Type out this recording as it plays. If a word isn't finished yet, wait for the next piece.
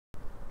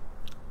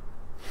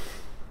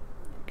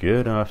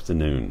Good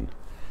afternoon.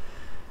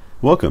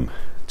 Welcome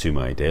to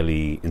my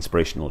daily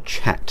inspirational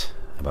chat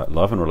about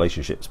love and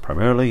relationships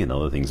primarily, and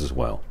other things as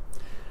well.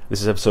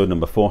 This is episode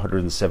number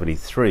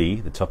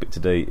 473. The topic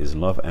today is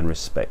love and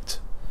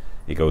respect.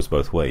 It goes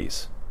both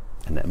ways.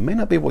 And that may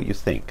not be what you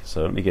think,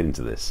 so let me get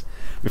into this.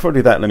 Before I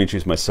do that, let me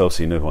introduce myself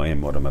so you know who I am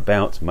and what I'm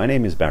about. My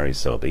name is Barry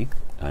Selby.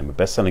 I'm a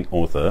best-selling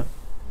author.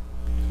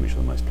 Make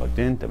sure the mic's plugged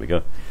in. There we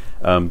go.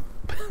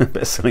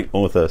 Best-selling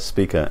author,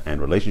 speaker, and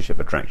relationship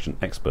attraction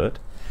expert,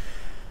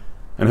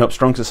 and help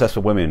strong,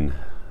 successful women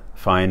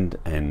find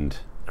and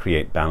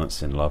create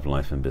balance in love,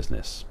 life, and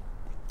business.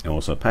 I'm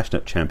also a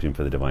passionate champion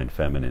for the divine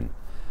feminine,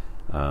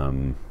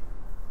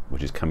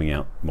 which is coming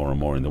out more and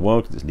more in the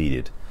world because it's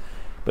needed.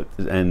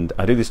 And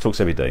I do these talks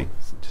every day.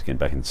 Just getting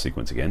back into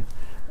sequence again.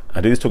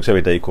 I do these talks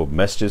every day called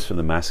Messages from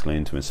the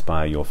Masculine to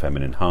Inspire Your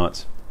Feminine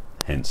Heart,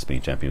 hence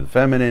being champion of the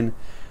feminine.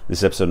 This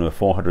is episode number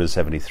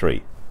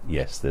 473.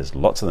 Yes, there's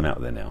lots of them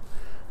out there now.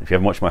 If you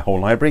haven't watched my whole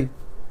library,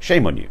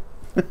 shame on you.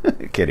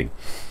 Kidding.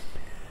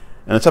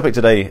 And the topic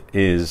today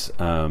is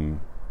love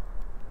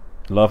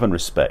and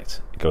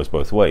respect. It goes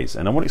both ways.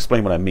 And I want to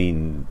explain what I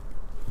mean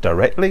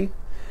directly,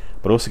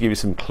 but also give you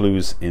some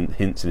clues,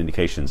 hints and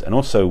indications, and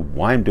also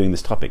why I'm doing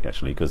this topic,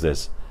 actually, because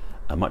there's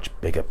a much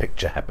bigger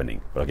picture happening.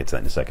 But I'll get to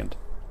that in a second.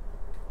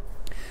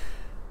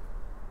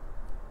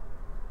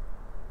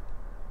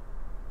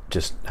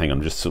 Just hang on,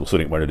 I'm just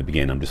sorting where to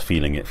begin. I'm just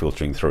feeling it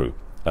filtering through.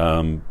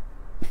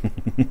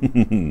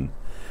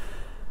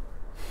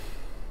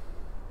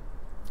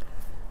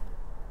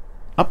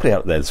 I'll play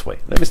out there this way.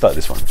 Let me start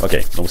this one.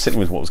 Okay, I was sitting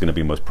with what was going to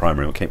be most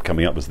primary. What kept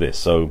coming up was this.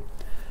 So,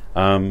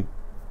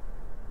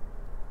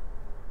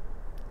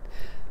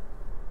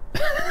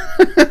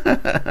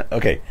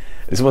 okay,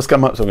 this is what's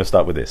come up, so I'm going to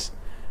start with this.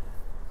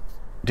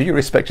 Do you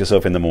respect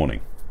yourself in the morning?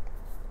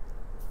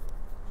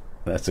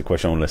 That's the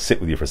question. I want to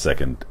sit with you for a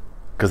second,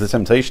 because the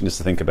temptation is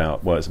to think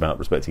about, well, it's about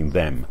respecting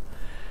them,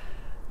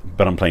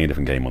 but I'm playing a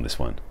different game on this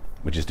one,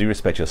 which is, do you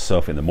respect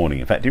yourself in the morning?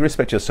 In fact, do you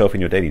respect yourself in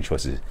your dating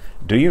choices?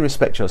 Do you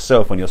respect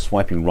yourself when you're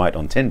swiping right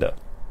on Tinder?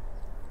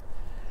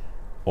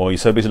 Or are you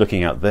so busy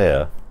looking out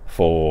there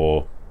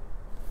for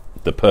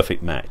the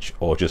perfect match,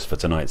 or just for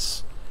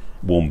tonight's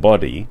warm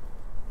body,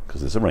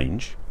 because there's a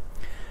range?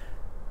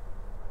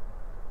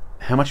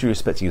 How much are you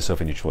respecting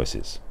yourself in your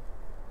choices?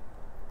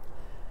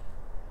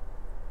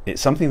 It's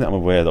something that I'm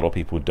aware that a lot of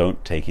people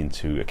don't take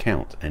into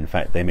account. In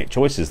fact, they make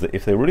choices that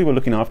if they really were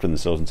looking after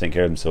themselves and taking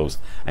care of themselves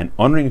and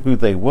honouring who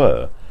they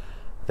were,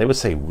 they would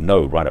say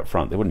no right up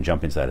front. They wouldn't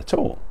jump into that at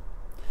all.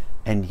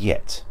 And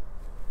yet,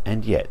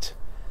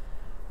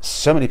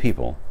 so many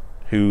people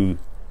who,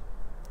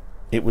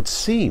 it would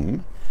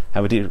seem,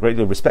 have a great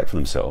deal of respect for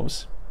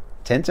themselves,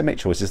 tend to make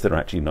choices that are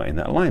actually not in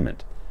that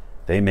alignment.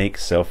 They make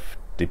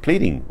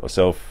self-depleting or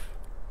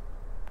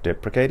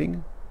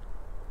self-deprecating,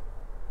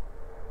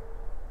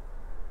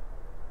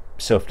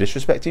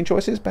 self-disrespecting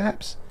choices,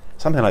 perhaps,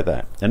 something like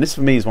that. And this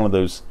for me is one of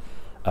those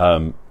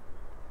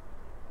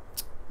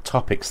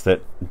topics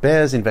that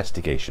bears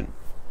investigation.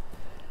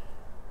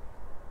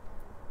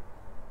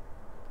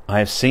 I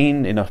have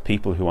seen enough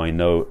people who I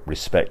know,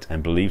 respect,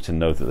 and believe to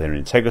know that they're in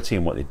integrity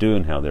in what they do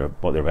and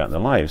what they're about in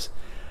their lives,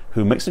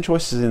 who make some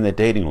choices in their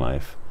dating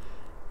life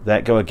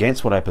that go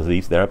against what I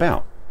believe they're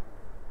about.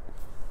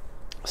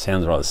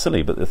 Sounds rather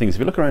silly, but the thing is, if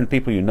you look around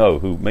people you know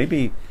who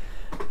maybe,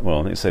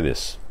 well, let me say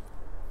this.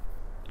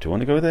 Do you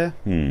want to go there?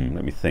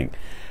 Let me think.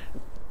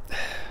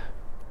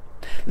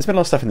 There's been a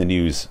lot of stuff in the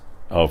news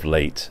of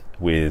late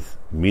with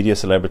media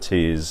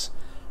celebrities,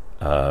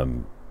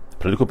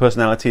 political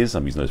personalities,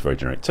 I'm using those very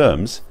generic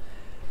terms,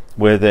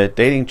 where their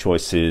dating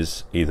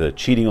choices, either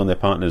cheating on their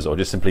partners or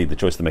just simply the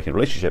choice to make in a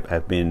relationship,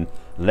 have been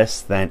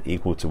less than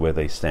equal to where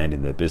they stand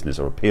in their business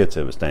or appear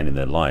to stand in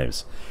their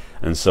lives.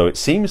 And so it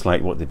seems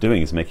like what they're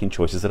doing is making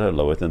choices that are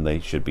lower than they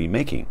should be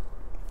making.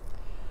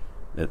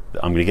 I'm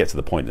going to get to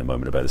the point in a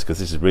moment about this, because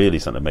this is really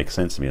something that makes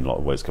sense to me in a lot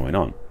of what's going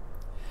on.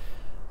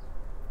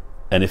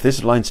 And if this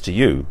aligns to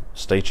you,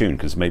 stay tuned,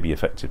 because it may be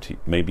effective,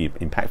 may be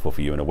impactful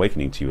for you and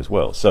awakening to you as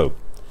well. So,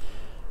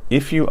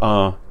 if you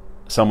are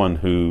someone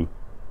who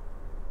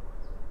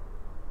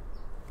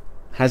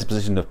has a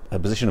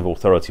position of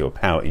authority or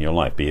power in your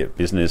life, be it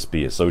business,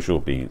 be it social,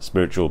 be it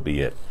spiritual,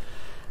 be it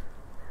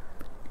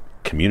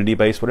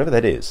community-based, whatever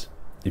that is,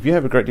 if you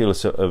have a great deal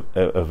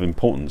of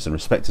importance and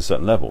respect to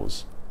certain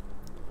levels,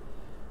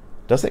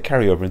 does that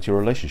carry over into your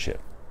relationship?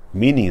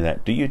 Meaning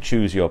that, do you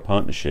choose your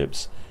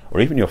partnerships, or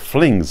even your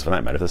flings for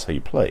that matter, if that's how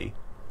you play,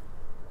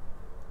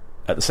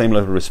 at the same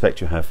level of respect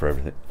you have for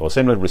everything, or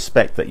same level of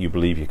respect that you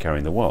believe you carry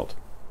in the world?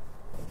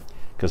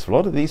 Because for a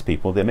lot of these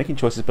people, they're making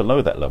choices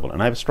below that level, and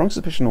I have a strong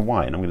suspicion of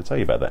why, and I'm going to tell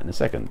you about that in a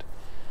second,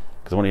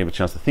 because I want you to have a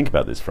chance to think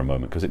about this for a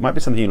moment, because it might be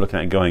something you're looking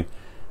at and going,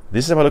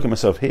 this is how I look at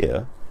myself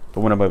here,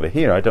 but when I'm over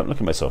here, I don't look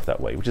at myself that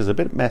way, which is a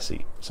bit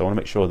messy. So I want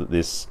to make sure that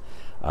this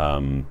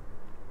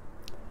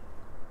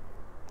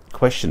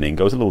questioning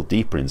goes a little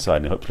deeper inside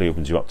and hopefully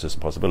opens you up to some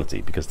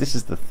possibility, because this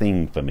is the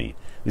thing for me.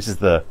 This is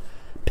the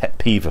pet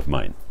peeve of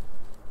mine.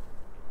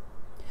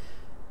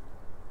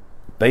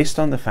 Based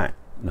on the fact,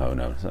 no,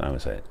 that's not how I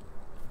say it.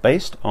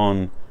 based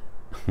on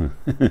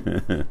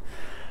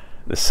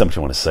there's so much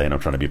I want to say and I'm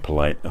trying to be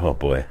polite. Oh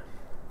boy.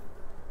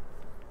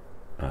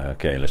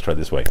 Okay, let's try it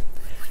this way.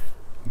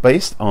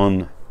 Based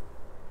on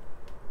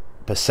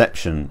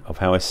perception of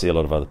how I see a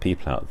lot of other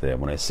people out there,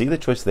 when I see the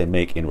choices they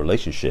make in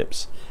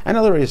relationships and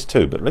other areas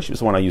too, but relationships is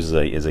the one I use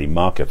as a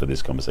marker for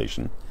this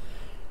conversation,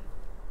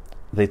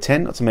 they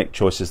tend not to make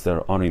choices that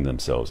are honoring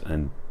themselves.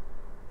 And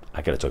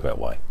I got to talk about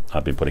why.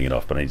 I've been putting it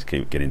off, but I need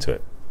to get into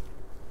it.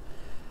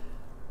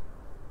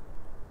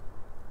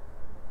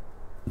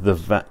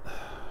 The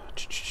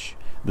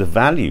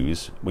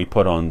values we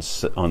put on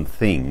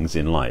things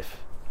in life,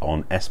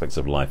 on aspects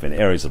of life, in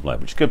areas of life,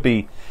 which could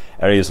be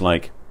areas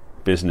like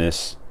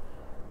business,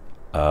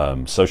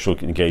 social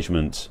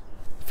engagement,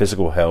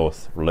 physical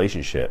health,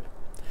 relationship.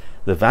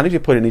 The value you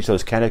put in each of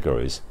those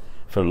categories,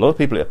 for a lot of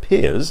people, it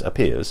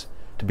appears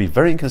to be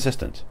very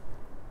inconsistent.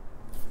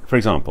 For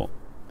example,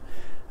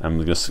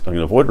 I'm going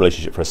to avoid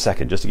relationship for a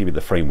second, just to give you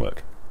the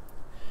framework.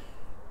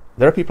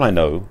 There are people I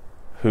know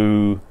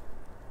who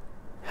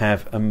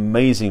have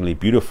amazingly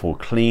beautiful,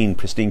 clean,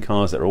 pristine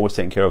cars that are always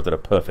taken care of, that are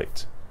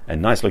perfect,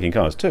 and nice looking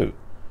cars too,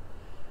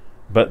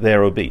 but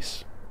they're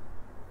obese.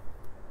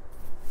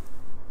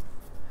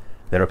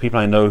 There are people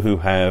I know who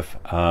have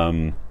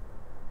I'm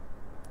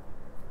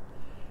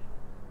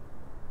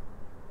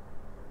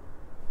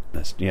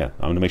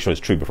going to make sure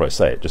it's true before I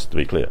say it, just to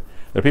be clear.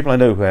 There are people I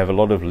know who have a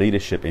lot of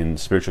leadership in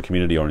spiritual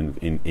community or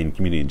in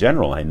community in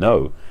general, I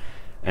know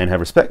and have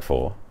respect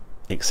for,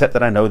 except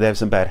that I know they have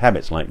some bad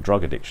habits like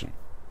drug addiction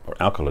or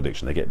alcohol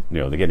addiction.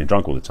 They're getting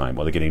drunk all the time,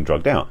 or they're getting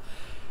drugged out.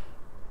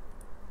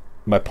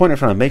 My point I'm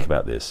trying to make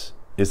about this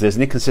is there's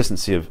an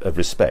inconsistency of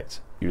respect.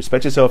 You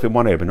respect yourself in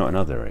one area but not in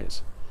other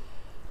areas.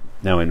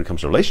 Now when it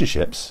comes to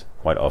relationships,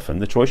 quite often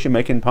the choice you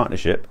make in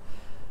partnership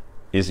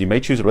is you may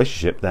choose a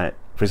relationship that,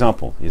 for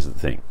example, here's the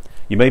thing,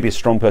 you may be a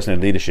strong person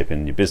in leadership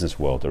in your business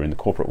world or in the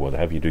corporate world, or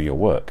however you do your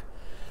work,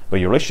 but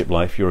your relationship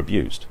life you're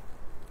abused,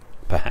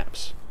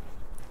 perhaps.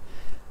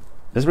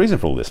 There's a reason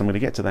for all this. I'm going to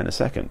get to that in a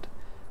second.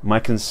 My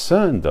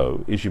concern,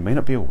 though, is you may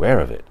not be aware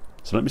of it.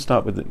 So let me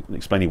start with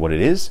explaining what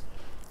it is,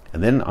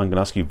 and then I'm going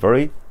to ask you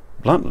very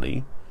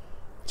bluntly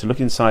to look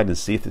inside and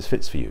see if this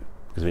fits for you.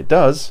 Because if it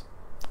does,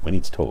 we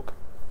need to talk.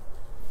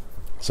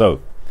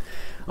 So,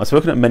 I've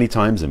spoken at many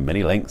times and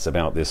many lengths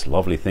about this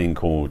lovely thing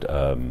called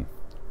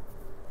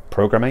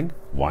programming,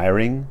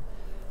 wiring,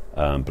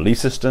 belief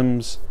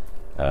systems,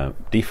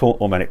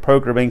 default automatic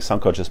programming,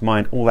 subconscious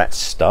mind, all that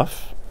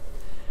stuff.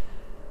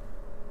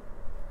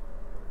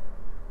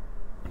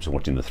 I'm just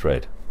watching the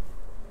thread.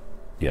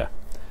 Yeah.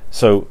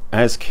 So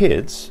as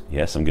kids,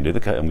 yes, I'm going to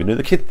do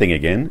the kid thing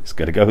again. It's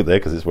going to go there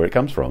because it's where it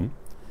comes from.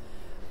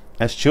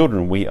 As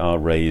children, we are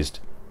raised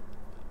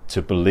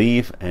to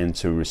believe and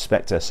to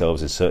respect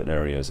ourselves in certain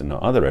areas and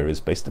not other areas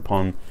based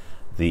upon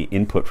the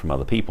input from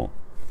other people,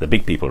 the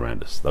big people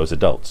around us, those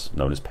adults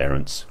known as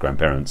parents,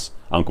 grandparents,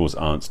 uncles,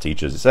 aunts,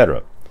 teachers,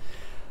 etc.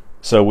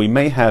 So we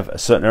may have a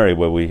certain area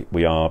where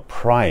we are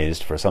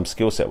prized for some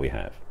skill set we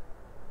have.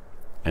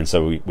 And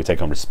so we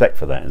take on respect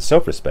for that and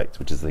self-respect,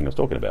 which is the thing I was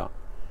talking about.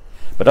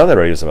 But other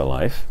areas of our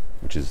life,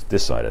 which is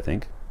this side, I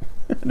think,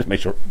 to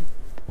make sure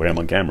when I'm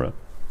on camera,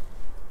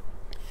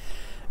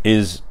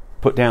 is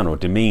put down or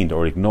demeaned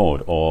or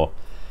ignored or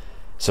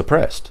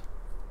suppressed.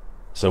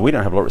 So we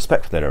don't have a lot of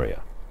respect for that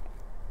area.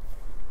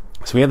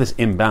 So we have this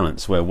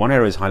imbalance where one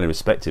area is highly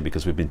respected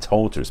because we've been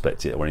told to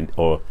respect it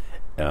or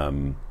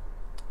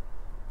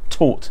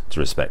taught to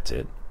respect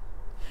it.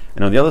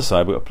 And on the other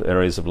side, we've got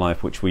areas of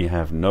life which we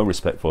have no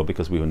respect for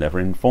because we were never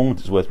informed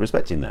it's worth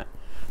respecting that.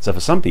 So for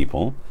some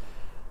people,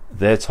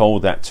 they're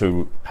told that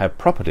to have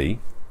property,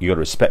 you got to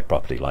respect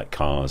property, like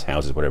cars,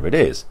 houses, whatever it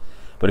is.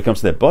 But when it comes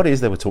to their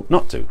bodies, they were taught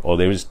not to, or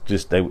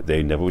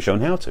they never were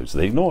shown how to, so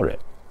they ignore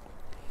it.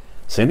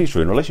 Same thing's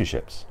true in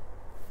relationships.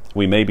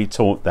 We may be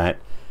taught that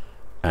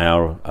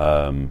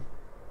our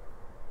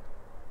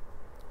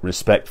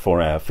respect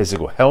for our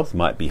physical health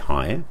might be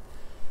high,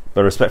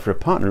 but respect for a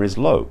partner is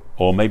low.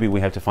 Or maybe we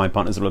have to find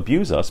partners that will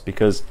abuse us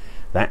because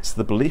that's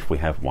the belief we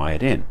have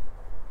wired in.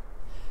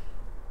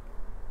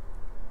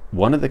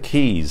 One of the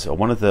keys, or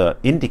one of the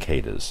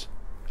indicators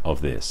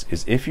of this,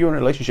 is if you're in a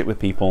relationship with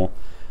people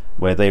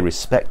where they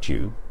respect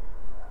you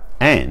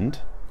and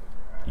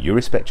you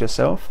respect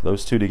yourself,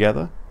 those two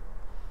together,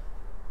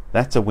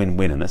 that's a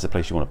win-win, and that's the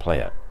place you want to play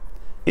at.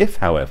 If,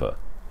 however,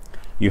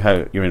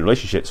 you're in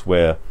relationships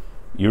where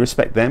you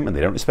respect them and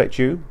they don't respect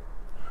you,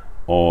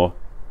 or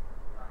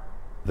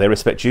they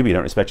respect you but you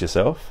don't respect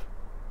yourself,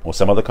 or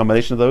some other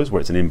combination of those where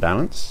it's an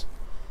imbalance,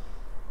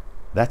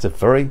 that's a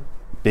very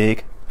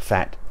big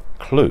fat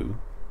clue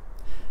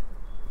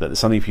that there's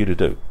something for you to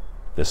do.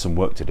 There's some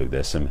work to do,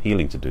 there's some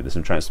healing to do, there's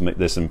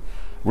some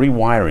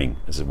rewiring,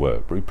 as it were,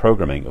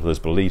 reprogramming of those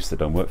beliefs that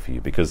don't work for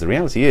you. Because the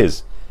reality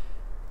is,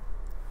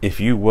 if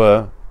you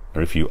were,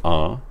 or if you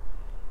are,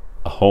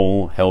 a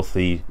whole,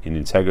 healthy, in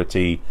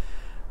integrity,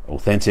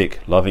 authentic,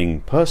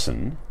 loving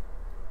person,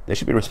 there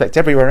should be respect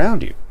everywhere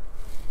around you.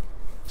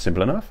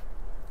 Simple enough.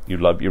 You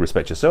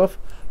respect yourself,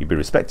 you'd be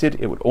respected.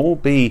 It would all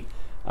be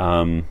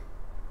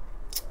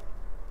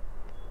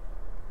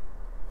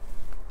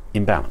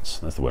imbalance.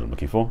 That's the word I'm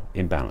looking for,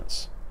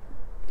 imbalance.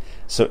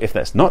 So if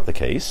that's not the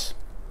case,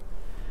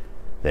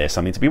 there's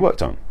something to be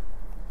worked on.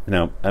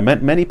 Now,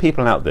 many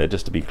people out there,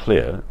 just to be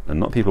clear, and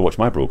not people who watch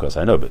my broadcasts,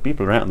 I know, but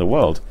people are out in the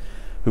world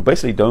who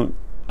basically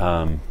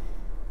aren't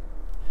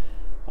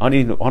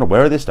even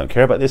aware of this, don't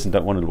care about this, and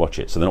don't want to watch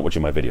it, so they're not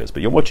watching my videos.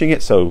 But you're watching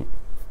it, so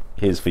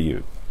here's for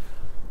you.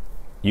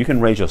 You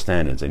can raise your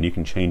standards and you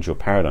can change your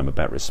paradigm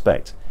about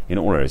respect in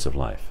all areas of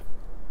life.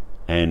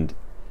 And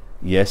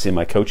yes, in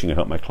my coaching I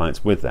help my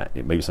clients with that.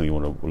 It may be something you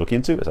want to look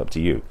into, it's up to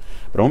you.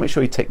 But I want to make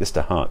sure you take this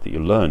to heart, that you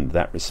learn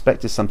that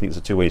respect is something that's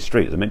a two-way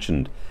street. As I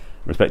mentioned,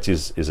 respect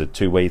is a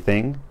two-way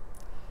thing.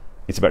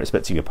 It's about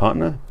respecting your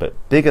partner, but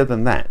bigger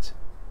than that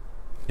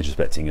is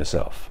respecting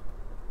yourself.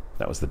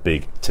 That was the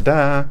big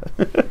ta-da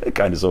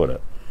kind of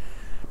sorta.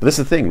 But this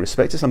is the thing,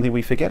 respect is something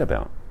we forget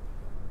about.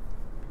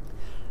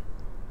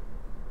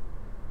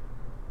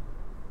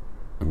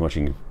 I'm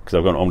watching, because I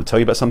want to tell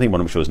you about something, but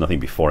I'm sure there's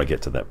nothing before I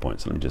get to that point,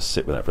 so let me just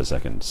sit with that for a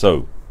second.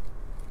 So,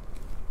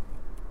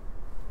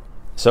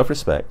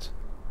 self-respect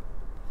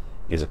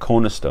is a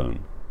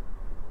cornerstone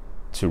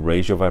to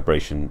raise your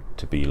vibration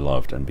to be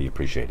loved and be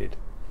appreciated.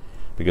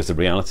 Because the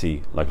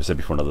reality, like I said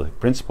before in other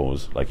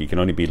principles, like you can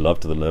only be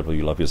loved to the level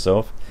you love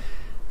yourself.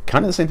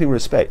 Kind of the same thing with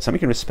respect. Somebody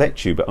can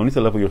respect you, but only to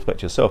the level you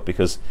respect yourself,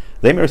 because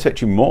they may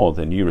respect you more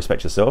than you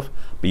respect yourself,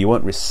 but you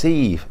won't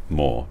receive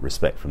more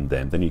respect from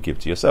them than you give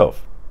to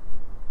yourself.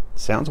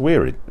 Sounds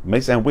weird. It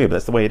may sound weird, but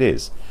that's the way it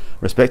is.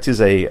 Respect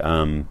is a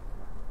actually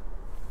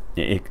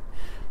going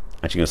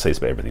to say this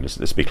about everything.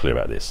 Let's be clear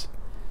about this.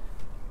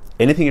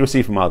 Anything you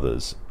receive from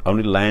others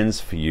only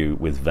lands for you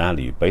with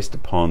value based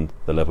upon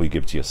the level you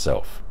give to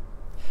yourself.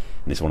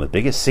 And it's one of the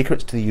biggest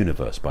secrets to the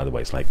universe, by the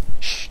way. It's like,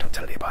 shh, don't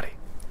tell anybody.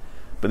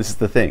 But this is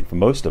the thing. For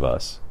most of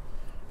us,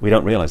 we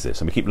don't realize this,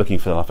 and we keep looking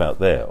for love out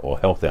there, or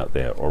health out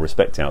there, or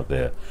respect out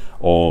there,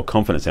 or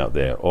confidence out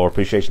there, or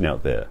appreciation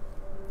out there.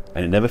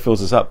 And it never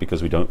fills us up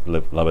because we don't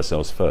love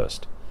ourselves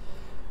first.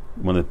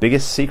 One of the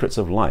biggest secrets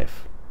of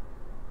life,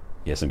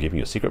 yes, I'm giving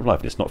you a secret of life,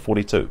 and it's not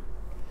 42.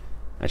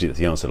 Actually, that's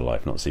the answer to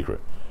life, not a secret.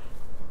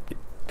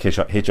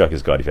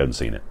 Hitchhiker's Guide, if you haven't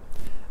seen it.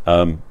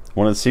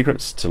 One of the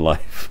secrets to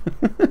life,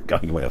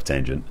 going way off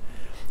tangent,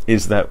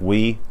 is that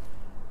we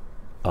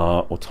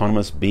are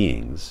autonomous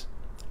beings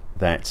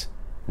that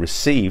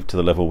receive to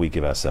the level we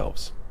give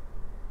ourselves.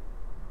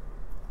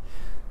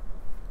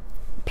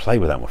 Play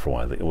with that one for a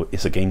while.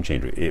 It's a game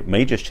changer. It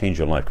may just change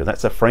your life, because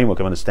that's a framework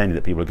of understanding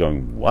that people are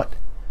going, what?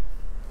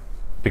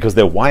 Because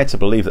they're wired to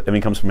believe that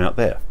everything comes from out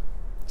there.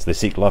 So they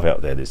seek love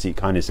out there, they seek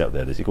kindness out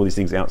there, they seek all these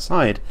things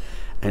outside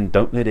and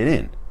don't let it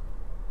in,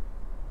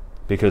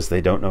 because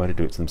they don't know how to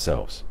do it to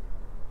themselves.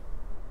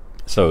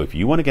 So if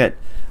you want to get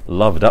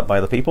loved up by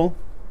other people,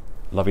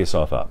 love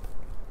yourself up.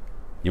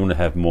 You want to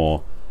have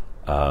more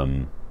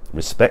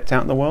respect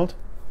out in the world,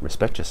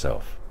 respect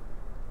yourself.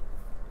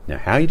 Now,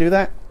 how you do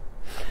that?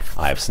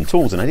 I have some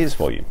tools and ideas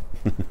for you.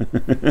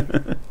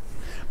 But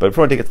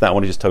before I get to that, I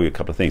want to just tell you a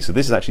couple of things. So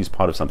this is actually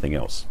part of something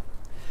else.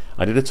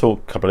 I did a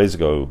talk a couple of days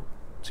ago,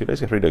 2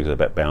 days ago, 3 days ago,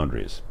 about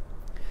boundaries.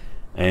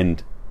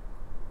 And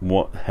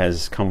what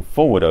has come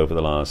forward over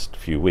the last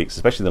few weeks,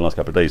 especially the last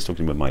couple of days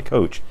talking with my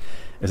coach,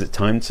 is it's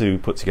time to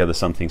put together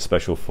something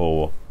special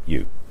for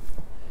you.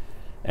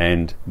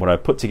 And what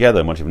I've put together,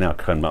 and what you've now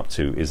come up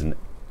to, is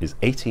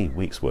 18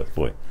 weeks worth.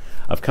 Boy,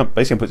 I've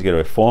basically put together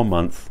a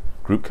 4-month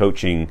group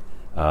coaching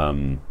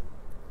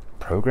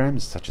program.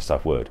 Is such a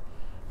tough word.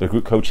 The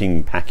group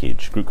coaching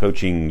package, group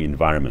coaching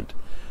environment.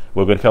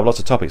 We're going to cover lots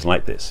of topics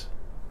like this.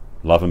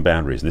 Love and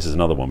boundaries. And this is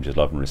another one, which is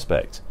love and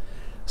respect.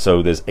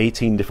 So there's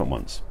 18 different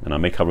ones, and I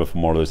may cover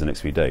more of those in the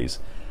next few days.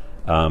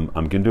 I'm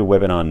going to do a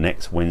webinar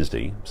next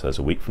Wednesday, so it's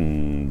a week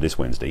from this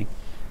Wednesday.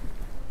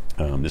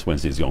 This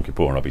Wednesday is Yom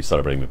Kippur, and I'll be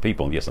celebrating with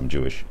people. Yes, I'm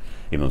Jewish,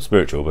 even though I'm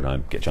spiritual, but I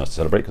get a chance to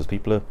celebrate because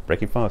people are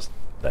breaking fast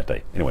that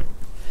day. Anyway,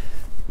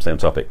 same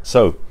topic.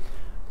 So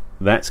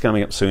that's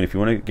coming up soon. If you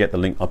want to get the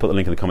link, I'll put the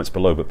link in the comments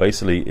below, but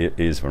basically it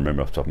is, if I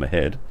remember off the top of my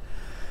head,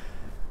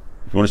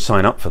 if you want to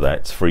sign up for that,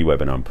 it's a free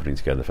webinar I'm putting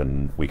together for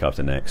the week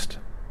after next.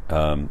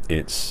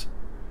 It's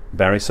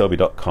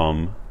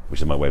barryselby.com, which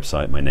is my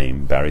website, my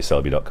name,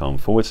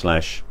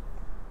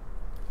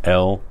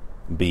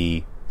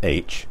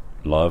 barryselby.com/LBH,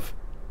 Love,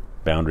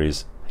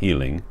 Boundaries,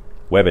 Healing,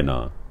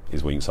 Webinar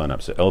is where you can sign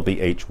up. So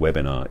LBH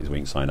Webinar is where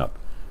you can sign up.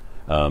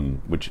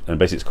 And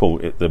basically it's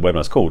called, the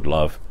webinar is called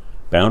Love,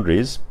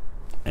 Boundaries,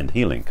 and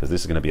Healing, because this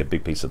is going to be a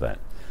big piece of that.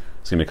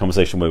 It's going to be a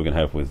conversation where we're going to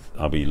have with,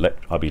 I'll be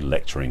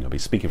lecturing, I'll be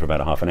speaking for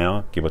about a half an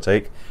hour, give or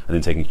take, and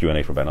then taking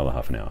Q&A for about another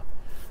half an hour.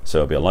 So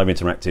it'll be a live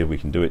interactive. We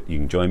can do it. You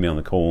can join me on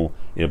the call.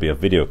 It'll be a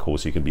video call,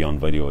 so you can be on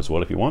video as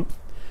well if you want.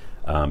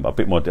 I'll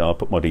put more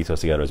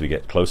details together as we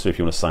get closer. If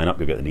you want to sign up,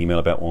 you'll get an email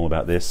about all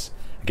about this.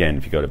 Again,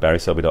 if you go to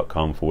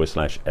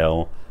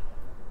barryselby.com/L,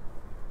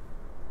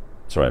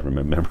 sorry, I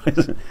remember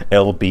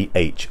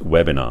LBH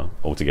webinar,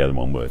 all together in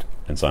one word,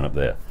 and sign up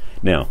there.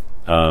 Now,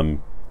 a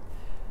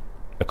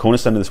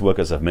cornerstone of this work,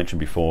 as I've mentioned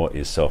before,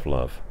 is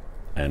self-love.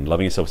 And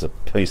loving yourself is a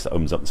piece that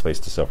opens up the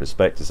space to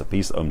self-respect. It's a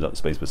piece that opens up the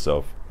space for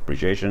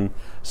self-appreciation,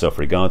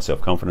 self-regard,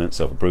 self-confidence,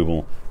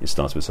 self-approval. It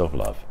starts with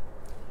self-love.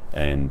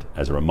 And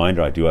as a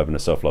reminder, I do have a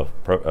self-love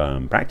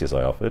practice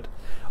I offered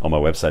on my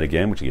website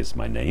again, which is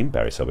my name,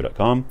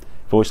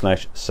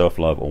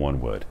 barryselby.com/self-love, or one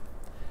word.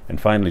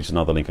 And finally, just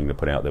another link I'm going to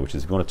put out there, which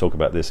is if you want to talk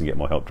about this and get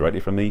more help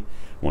directly from me,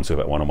 want to talk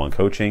about one-on-one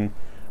coaching,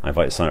 I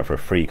invite you to sign up for a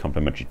free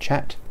complimentary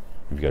chat.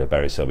 If you go to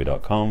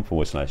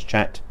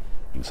barryselby.com/chat,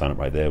 you can sign up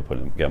right there,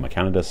 get on my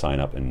calendar, sign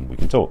up, and we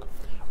can talk.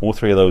 All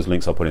three of those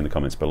links I'll put in the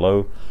comments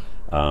below.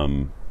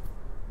 And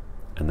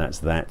that's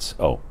that.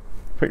 Oh,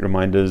 quick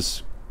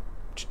reminders.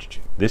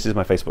 This is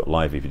my Facebook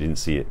Live. If you didn't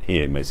see it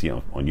here, you may see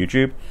it on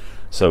YouTube.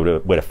 So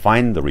where to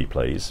find the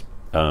replays,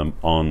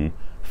 on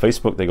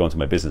Facebook, they go onto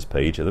my business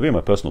page. They'll be on my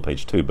personal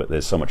page too, but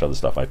there's so much other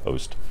stuff I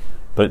post.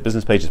 But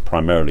business page is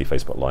primarily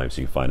Facebook Live,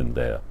 so you can find them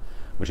there,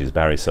 which is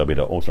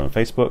barryselby.author on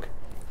Facebook.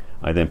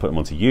 I then put them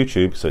onto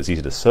YouTube, so it's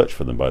easy to search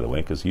for them, by the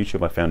way, because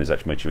YouTube I found is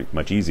actually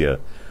much easier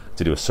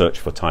to do a search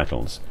for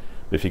titles.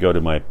 But if you go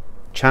to my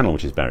channel,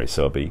 which is Barry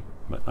Selby,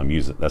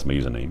 that's my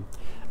username,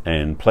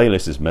 and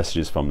playlist is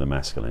Messages from the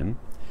Masculine.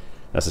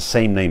 That's the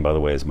same name, by the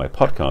way, as my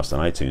podcast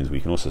on iTunes, where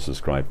you can also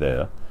subscribe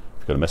there.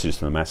 If you go to Messages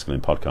from the Masculine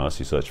podcast,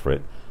 you search for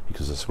it, you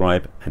can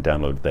subscribe and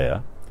download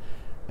there.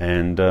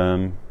 And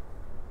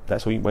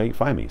that's where you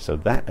find me. So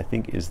that, I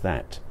think, is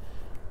that.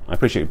 I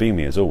appreciate you being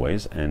me as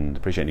always, and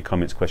appreciate any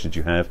comments, questions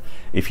you have.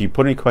 If you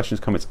put any questions,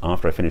 comments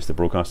after I finish the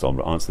broadcast,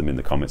 I'll answer them in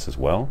the comments as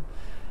well.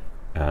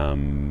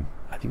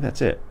 I think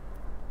that's it.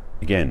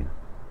 Again,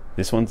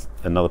 this one's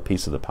another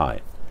piece of the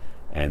pie.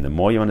 And the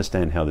more you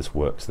understand how this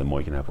works, the more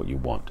you can have what you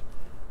want.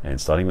 And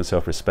starting with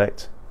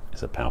self-respect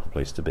is a powerful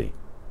place to be.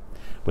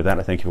 With that,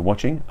 I thank you for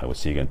watching. I will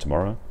see you again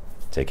tomorrow.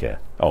 Take care.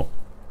 Oh,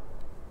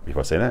 before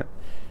I say that,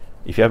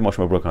 if you haven't watched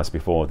my broadcast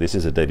before, this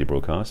is a daily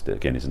broadcast.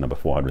 Again, this is number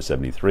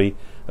 473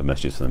 of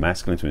Messages from the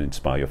Masculine to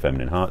inspire your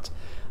feminine heart.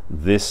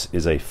 This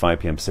is a 5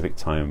 p.m. Pacific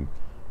time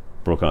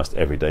broadcast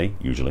every day,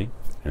 usually.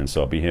 And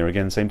so I'll be here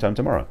again same time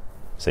tomorrow.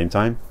 Same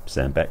time,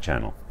 same back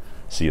channel.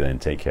 See you then.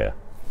 Take care.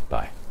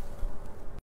 Bye.